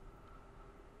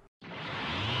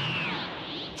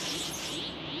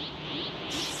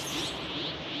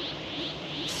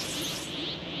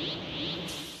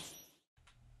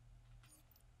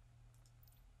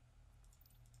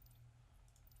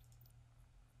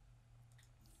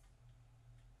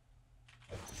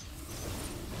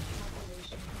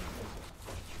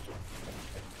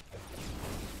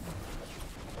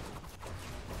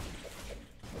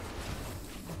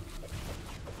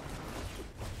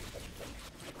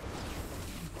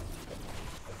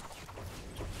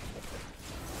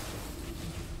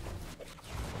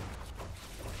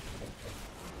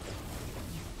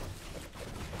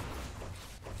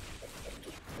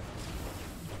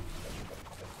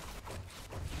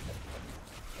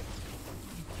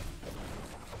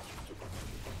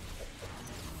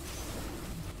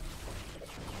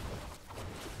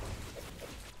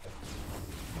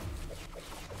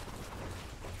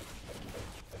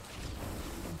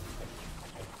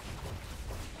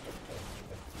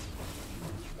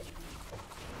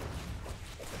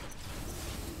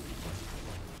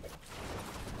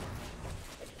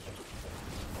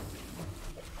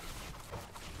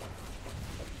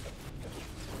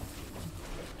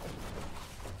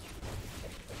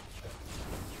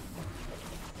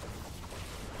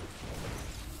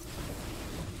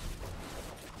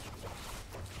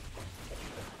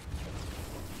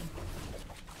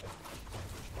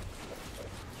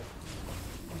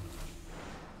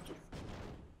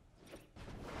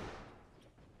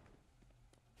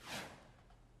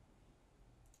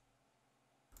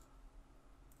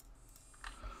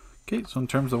 Okay, so in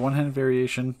terms of one-handed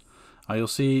variation, you'll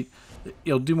see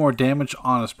you'll do more damage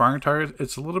on a sparring target.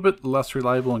 It's a little bit less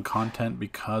reliable in content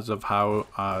because of how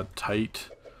tight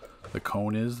the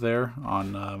cone is there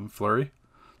on Flurry.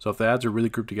 So if the adds are really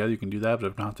grouped together, you can do that, but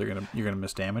if not, you're gonna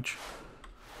miss damage.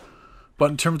 But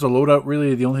in terms of loadout,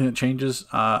 really the only thing that changes,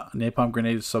 napalm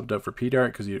grenade is subbed out for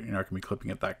P-Dart because you're not going to be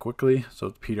clipping it that quickly. So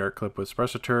it's P-Dart clip with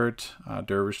suppressor turret,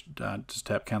 dervish just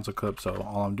tap cancel clip. So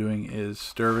all I'm doing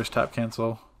is dervish tap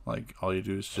cancel. Like all you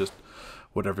do is just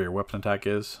whatever your weapon attack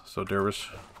is. So dervish,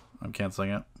 I'm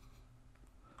canceling it.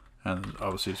 And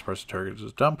obviously suppressor target is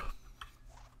just dump.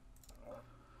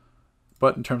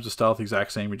 But in terms of stealth,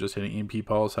 exact same. You're just hitting EMP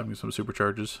pulse, having some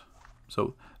supercharges.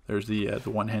 So there's the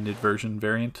one-handed version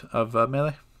variant of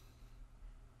melee.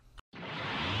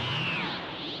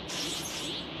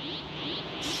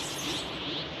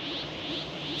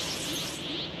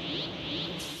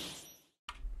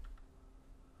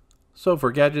 So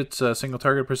for gadgets, single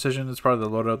target precision is probably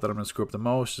the loadout that I'm going to screw up the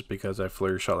most, just because I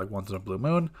flurry shot like once in a blue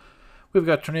moon. We've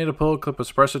got tornado pull, clip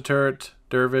with suppressor turret,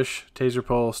 dervish, taser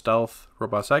pull, stealth,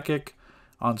 robot psychic.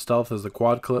 On stealth is the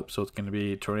quad clip, so it's going to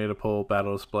be tornado pull,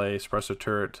 battle display, suppressor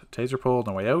turret, taser pull,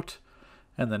 no way out,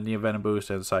 and then neo venom boost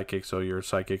and psychic, so your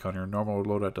psychic on your normal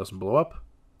loadout doesn't blow up.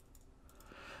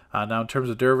 Now in terms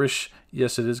of dervish,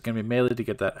 yes, it is going to be melee to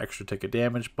get that extra tick of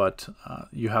damage, but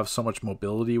you have so much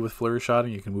mobility with flurry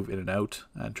shotting, you can move in and out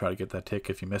and try to get that tick.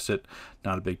 If you miss it,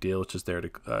 not a big deal. It's just there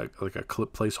to like a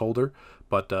clip placeholder.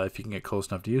 But if you can get close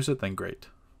enough to use it, then great.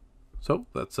 So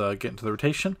let's get into the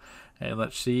rotation and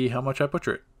let's see how much I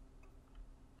butcher it.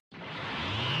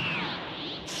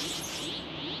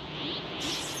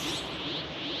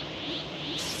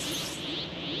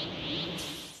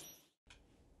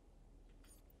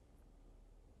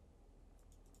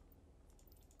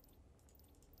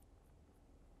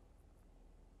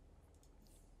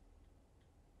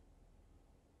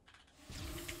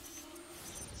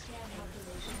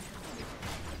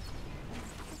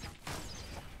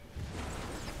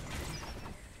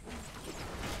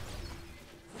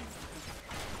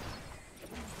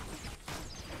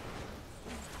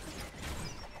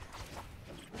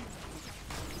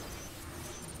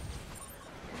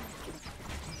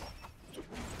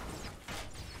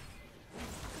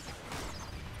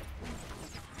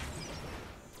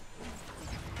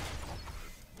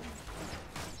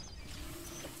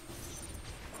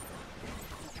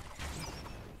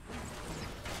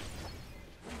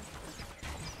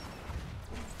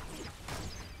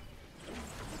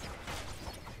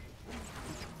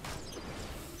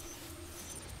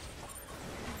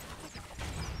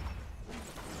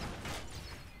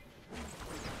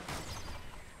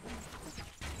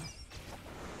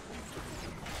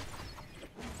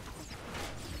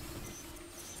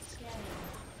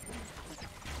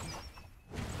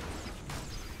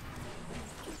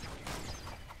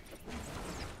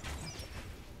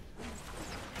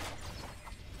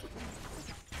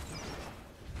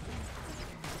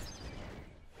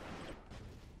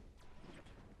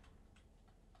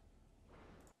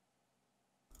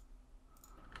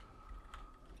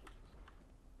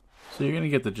 So you're going to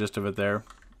get the gist of it there.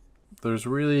 There's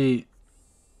really,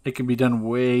 it can be done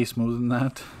way smoother than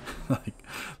that. Like,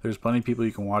 there's plenty of people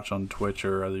you can watch on Twitch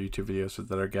or other YouTube videos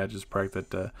that are Gadgets Prec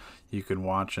that you can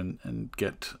watch and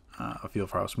get a feel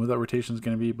for how smooth that rotation is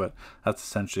going to be, but that's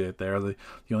essentially it there. The only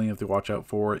thing you have to watch out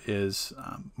for is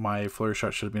my flurry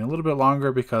shot should have been a little bit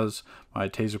longer because my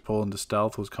taser pull into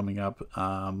stealth was coming up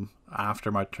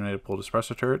after my tornado pull to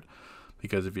suppressor turret.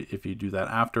 Because if you do that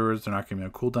afterwards, they're not going to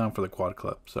be on cooldown for the quad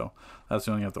clip. So that's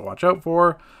the only thing you have to watch out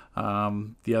for.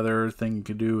 The other thing you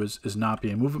can do is not be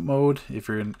in movement mode. If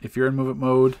you're in movement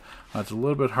mode, it's a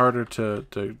little bit harder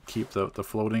to keep the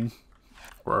floating.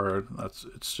 Or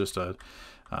it's just a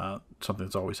something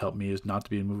that's always helped me is not to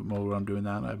be in movement mode when I'm doing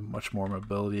that. I have much more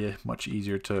mobility, much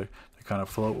easier to kind of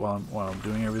float while I'm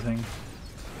doing everything.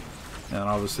 And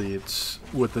obviously, it's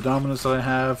with the dominance that I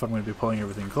have, I'm going to be pulling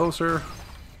everything closer.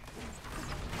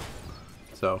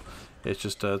 So it's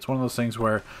just it's one of those things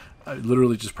where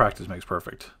literally just practice makes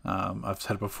perfect. I've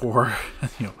said it before,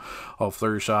 I'll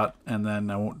flurry shot and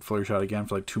then I won't flurry shot again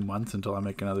for like 2 months until I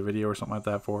make another video or something like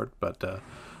that for it. But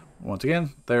once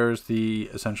again, there's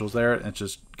the essentials there, and it's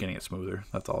just getting it smoother.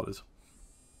 That's all it is.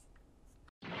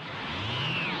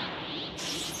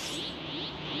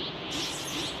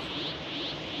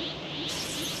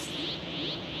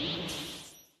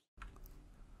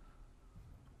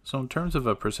 So in terms of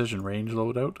a precision range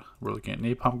loadout, we're looking at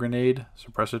napalm grenade,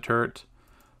 suppressor turret,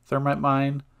 thermite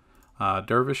mine,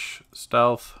 dervish,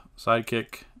 stealth,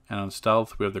 sidekick, and on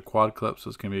stealth we have the quad clip, so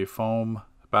it's going to be foam,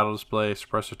 battle display,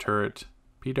 suppressor turret,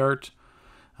 p-dart,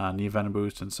 knee venom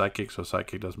boost, and sidekick, so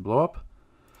sidekick doesn't blow up.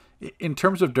 In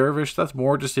terms of dervish, that's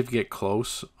more just if you get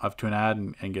close up to an ad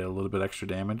and get a little bit extra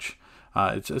damage.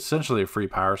 It's essentially a free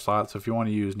power slot, so if you want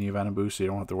to use knee venom boost, so you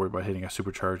don't have to worry about hitting a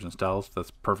supercharge in stealth,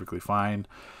 that's perfectly fine.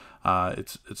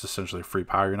 It's essentially free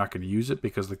power. You're not going to use it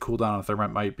because the cooldown on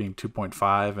thermite might being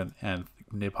 2.5 and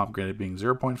napalm grenade being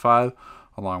 0.5,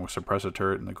 along with suppressor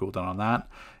turret and the cooldown on that.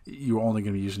 You're only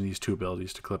going to be using these two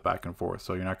abilities to clip back and forth,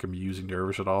 so you're not going to be using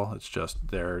dervish at all. It's just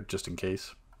there just in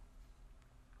case.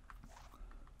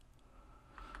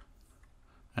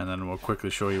 And then we'll quickly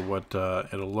show you what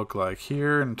it'll look like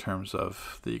here in terms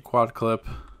of the quad clip.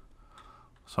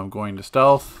 So I'm going to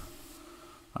stealth.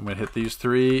 I'm going to hit these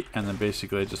three, and then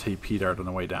basically I just hit P-Dart on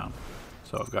the way down.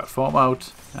 So I've got foam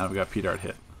out, and I've got P-Dart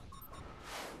hit.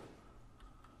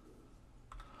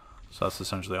 So that's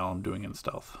essentially all I'm doing in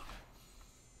stealth.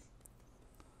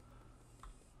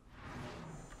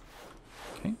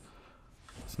 Okay.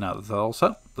 So now that's all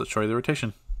set, let's show you the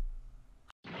rotation.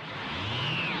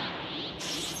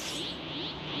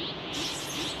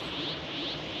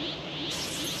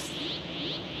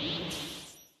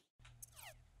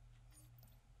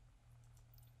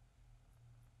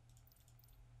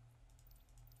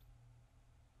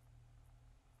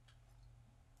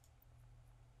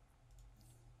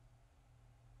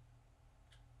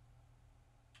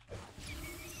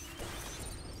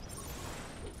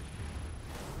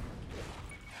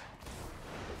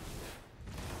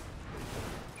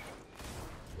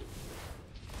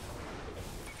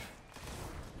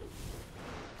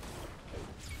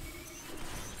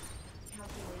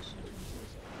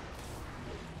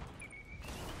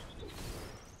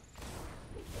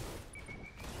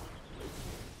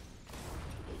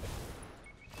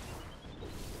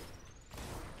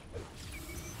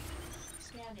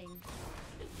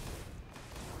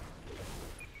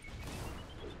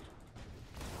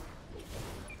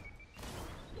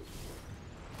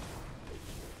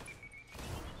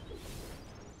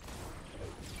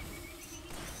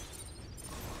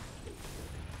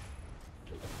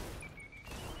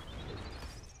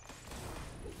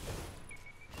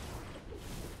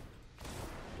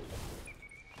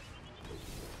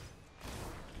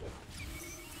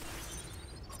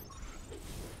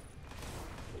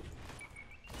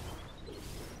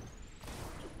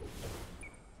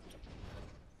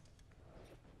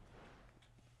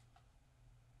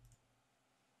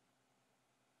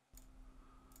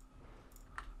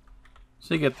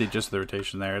 So you get the gist of the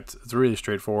rotation there. It's really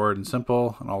straightforward and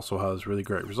simple, and also has really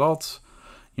great results.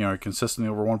 You know,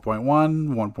 consistently over 1.1,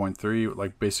 1.3,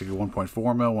 like basically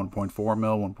 1.4 mil, 1.4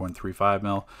 mil, 1.35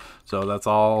 mil. So that's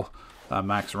all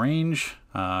max range.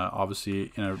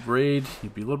 Obviously in a raid,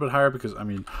 you'd be a little bit higher because, I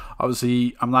mean,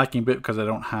 obviously I'm lacking a bit because I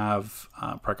don't have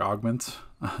prec augments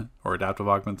or adaptive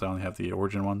augments. I only have the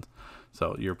origin ones.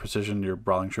 So your precision, your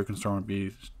brawling shuriken storm would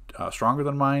be stronger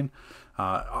than mine.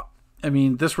 I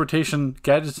mean, this rotation,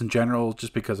 gadgets in general,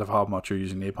 just because of how much you're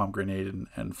using Napalm Grenade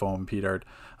and Foam P-Dart,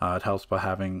 it helps by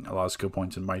having a lot of skill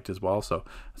points in Might as well, so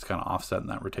it's kind of offset in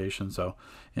that rotation. So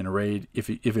in a raid, if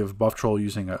you have a buff troll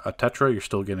using a Tetra, you're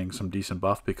still getting some decent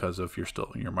buff because of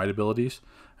your Might abilities.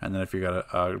 And then if you got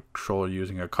a troll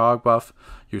using a Cog buff,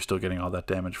 you're still getting all that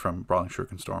damage from Brawling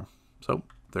Shuriken Storm. So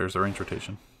there's the range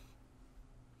rotation.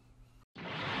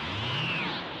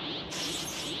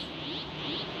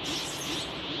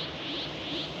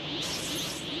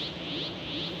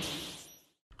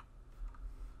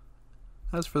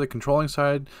 As for the controlling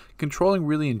side, controlling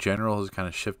really in general has kind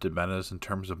of shifted metas in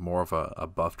terms of more of a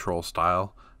buff troll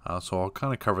style. So I'll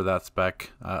kind of cover that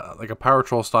spec. Like a power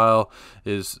troll style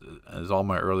is all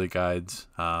my early guides.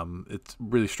 It's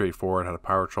really straightforward how to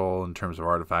power troll in terms of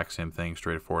artifacts. Same thing,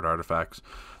 straightforward artifacts.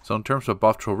 So in terms of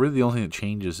buff troll, really the only thing that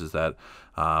changes is that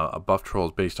a buff troll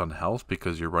is based on health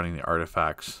because you're running the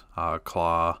artifacts,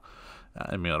 Claw,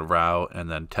 Row,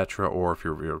 and then Tetra, or if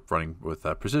you're running with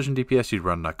Precision DPS, you'd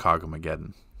run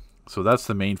Cogamageddon. So that's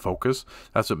the main focus.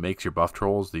 That's what makes your buff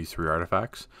trolls, these 3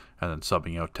 artifacts, and then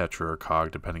subbing out Tetra or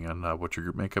Cog depending on what your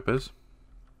group makeup is.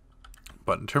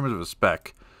 But in terms of a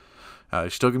spec, you're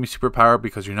still going to be super powered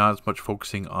because you're not as much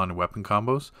focusing on weapon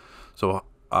combos. So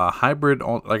hybrid,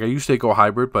 like I used to go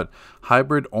hybrid, but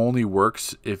hybrid only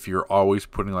works if you're always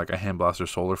putting like a Hand Blast or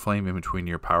Solar Flame in between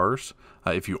your powers.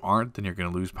 If you aren't, then you're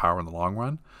going to lose power in the long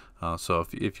run. So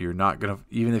if you're not gonna,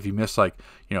 even if you miss like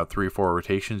 3 or 4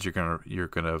 rotations, you're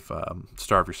gonna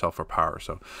starve yourself for power.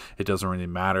 So it doesn't really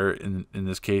matter in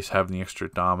this case having the extra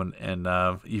Dom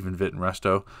and even Vit and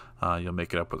Resto. You'll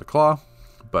make it up with a Claw,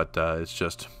 but it's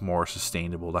just more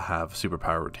sustainable to have super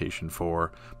power rotation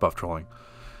for buff trolling.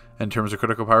 In terms of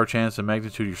critical power chance and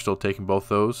magnitude, you're still taking both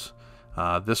those.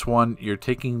 This one you're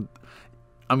taking.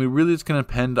 I mean, really, it's going to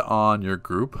depend on your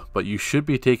group, but you should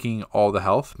be taking all the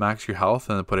health, max your health,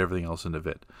 and then put everything else into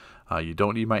Vit. You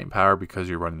don't need Might and Power because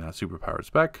you're running that super powered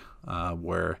spec,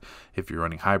 where if you're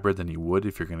running hybrid, then you would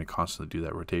if you're going to constantly do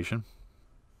that rotation.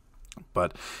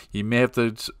 But you may have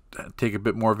to take a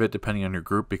bit more Vit depending on your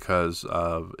group because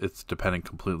it's depending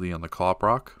completely on the Claw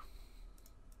proc.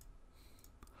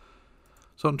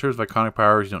 So in terms of iconic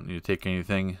powers, you don't need to take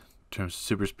anything. In terms of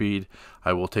super speed,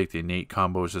 I will take the innate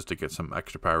combos just to get some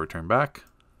extra power return back.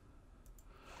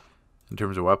 In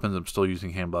terms of weapons, I'm still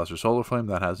using Hand Blast or Solar Flame.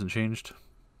 That hasn't changed.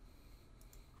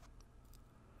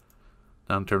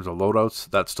 Now in terms of loadouts,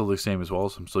 that's still the same as well.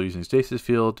 So I'm still using Stasis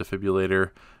Field,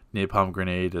 Defibrillator, Napalm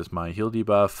Grenade as my heal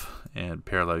debuff, and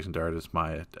Paralyzing Dart as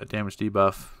my damage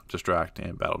debuff, Distract,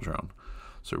 and Battle Drone.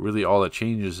 So really all that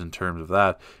changes in terms of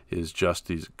that is just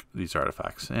these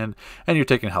artifacts. And you're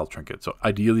taking a health trinket. So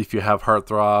ideally if you have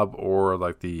Heartthrob or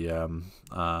like the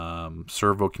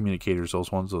servo communicators, those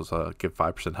give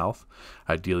 5% health.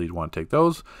 Ideally you'd want to take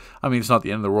those. I mean, it's not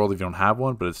the end of the world if you don't have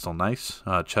one, but it's still nice.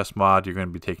 Chest mod, you're going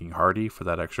to be taking Hardy for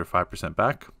that extra 5%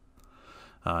 back.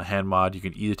 Hand mod, you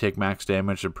can either take max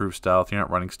damage to improve stealth. You're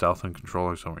not running stealth and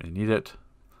controllers, so don't really need it.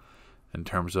 In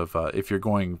terms of if you're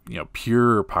going,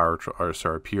 pure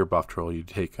pure buff troll, you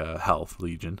take health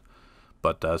Legion.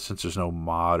 But since there's no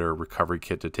mod or recovery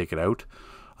kit to take it out,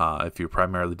 if you're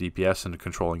primarily DPS and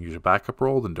controlling use a backup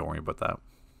role, then don't worry about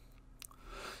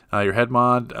that. Your head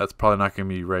mod, that's probably not going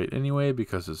to be right anyway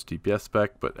because it's DPS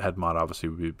spec, but head mod obviously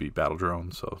would be Battle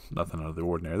Drone, so nothing out of the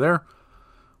ordinary there.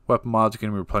 Weapon mod's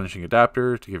going to be replenishing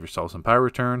adapter to give yourself some power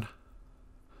return.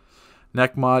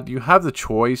 Neck mod, you have the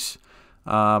choice.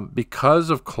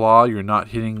 Because of Claw, you're not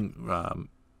hitting,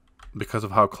 because of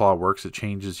how Claw works, it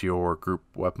changes your group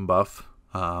weapon buff,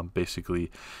 basically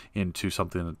into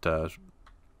something that,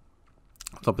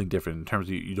 something different in terms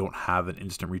of you don't have an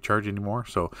instant recharge anymore.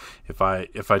 So if I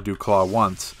do Claw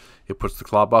once, it puts the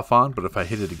Claw buff on, but if I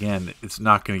hit it again, it's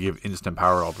not going to give instant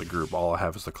power all the group. All I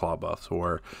have is the Claw buff. So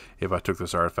where if I took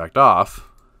this artifact off,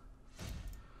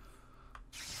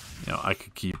 I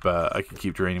could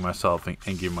keep draining myself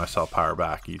and give myself power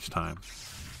back each time.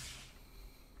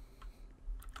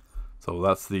 So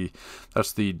that's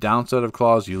the downside of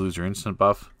Claws. You lose your instant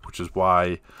buff, which is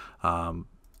why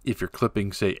if you're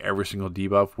clipping, say, every single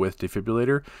debuff with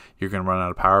Defibrillator, you're going to run out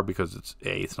of power because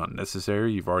it's not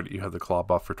necessary. You have the Claw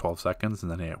buff for 12 seconds,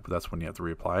 and then that's when you have to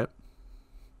reapply it.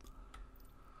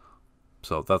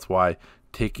 So that's why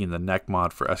taking the neck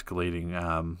mod for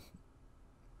escalating.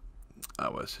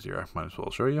 What is it here? I might as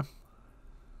well show you.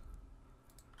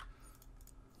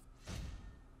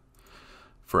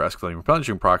 For escalating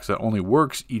replenishing procs, that only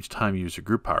works each time you use a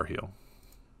group power heal.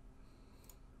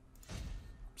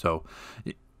 So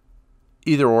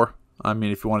either or, I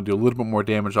mean, if you want to do a little bit more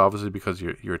damage, obviously, because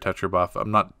you're a Tetra buff. I'm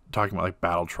not talking about like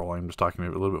battle trolling. I'm just talking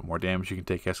about a little bit more damage. You can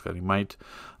take Escalating Might.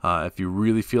 If you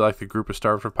really feel like the group is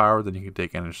starved for power, then you can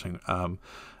take anything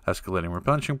Escalating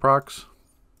Replenishing procs.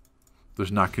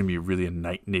 There's not going to be really a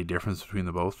night and day difference between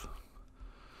the both.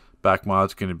 Back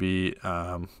mod's going to be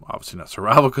obviously not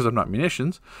survival because I'm not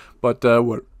munitions, but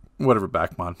whatever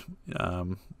back mod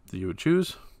that you would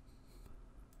choose.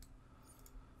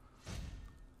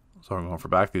 So I'm going for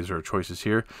back. These are choices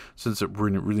here. Since we're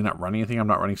really not running anything, I'm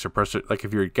not running suppressor. Like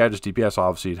if you're Gadget's DPS,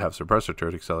 obviously you'd have suppressor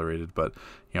turret accelerated, but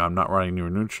I'm not running new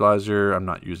neutralizer. I'm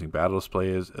not using battle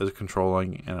display as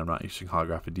controlling, and I'm not using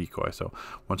holographic decoy. So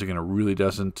once again, it really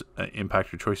doesn't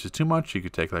impact your choices too much. You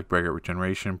could take like Breakout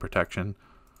Regeneration, Protection.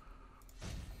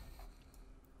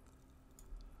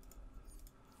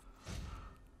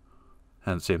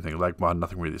 And same thing, leg mod,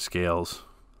 nothing really scales.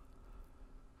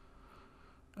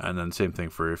 And then same thing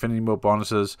for affinity mode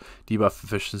bonuses, debuff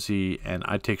efficiency, and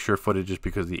I take sure-footed just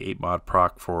because the 8 mod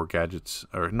proc for gadgets,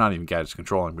 or not even gadgets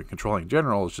controlling, but controlling in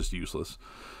general is just useless.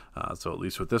 So at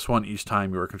least with this one, each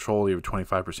time you are control, you have a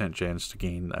 25% chance to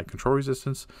gain control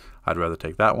resistance. I'd rather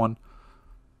take that one.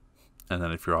 And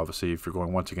then if you're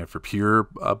going once again for pure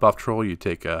buff troll, you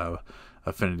take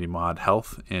affinity mod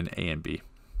health in A and B.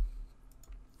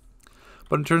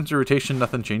 But in terms of rotation,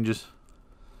 nothing changes.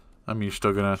 I mean, you're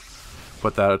still going to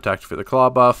put that to activate the claw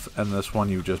buff, and this one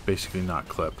you just basically not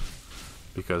clip.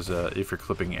 Because if you're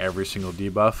clipping every single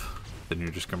debuff, then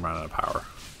you're just going to run out of power.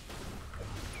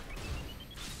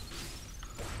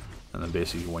 And then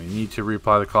basically when you need to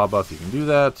reapply the claw buff, you can do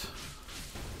that.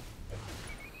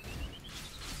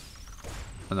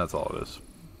 And that's all it is.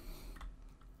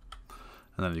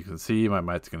 And then you can see my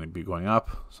might's going to be going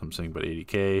up. So I'm saying about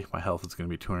 80k. My health is going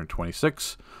to be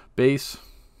 226 base.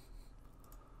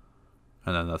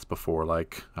 And then that's before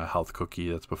like a health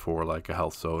cookie. That's before like a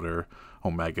health soda,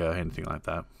 omega, anything like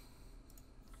that.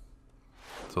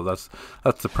 So that's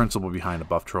the principle behind a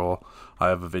buff troll. I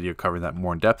have a video covering that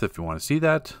more in depth if you want to see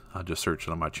that. I'll just search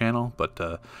it on my channel. But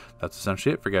that's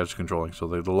essentially it for gadget controlling. So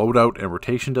the loadout and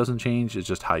rotation doesn't change. It's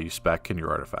just how you spec in your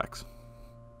artifacts.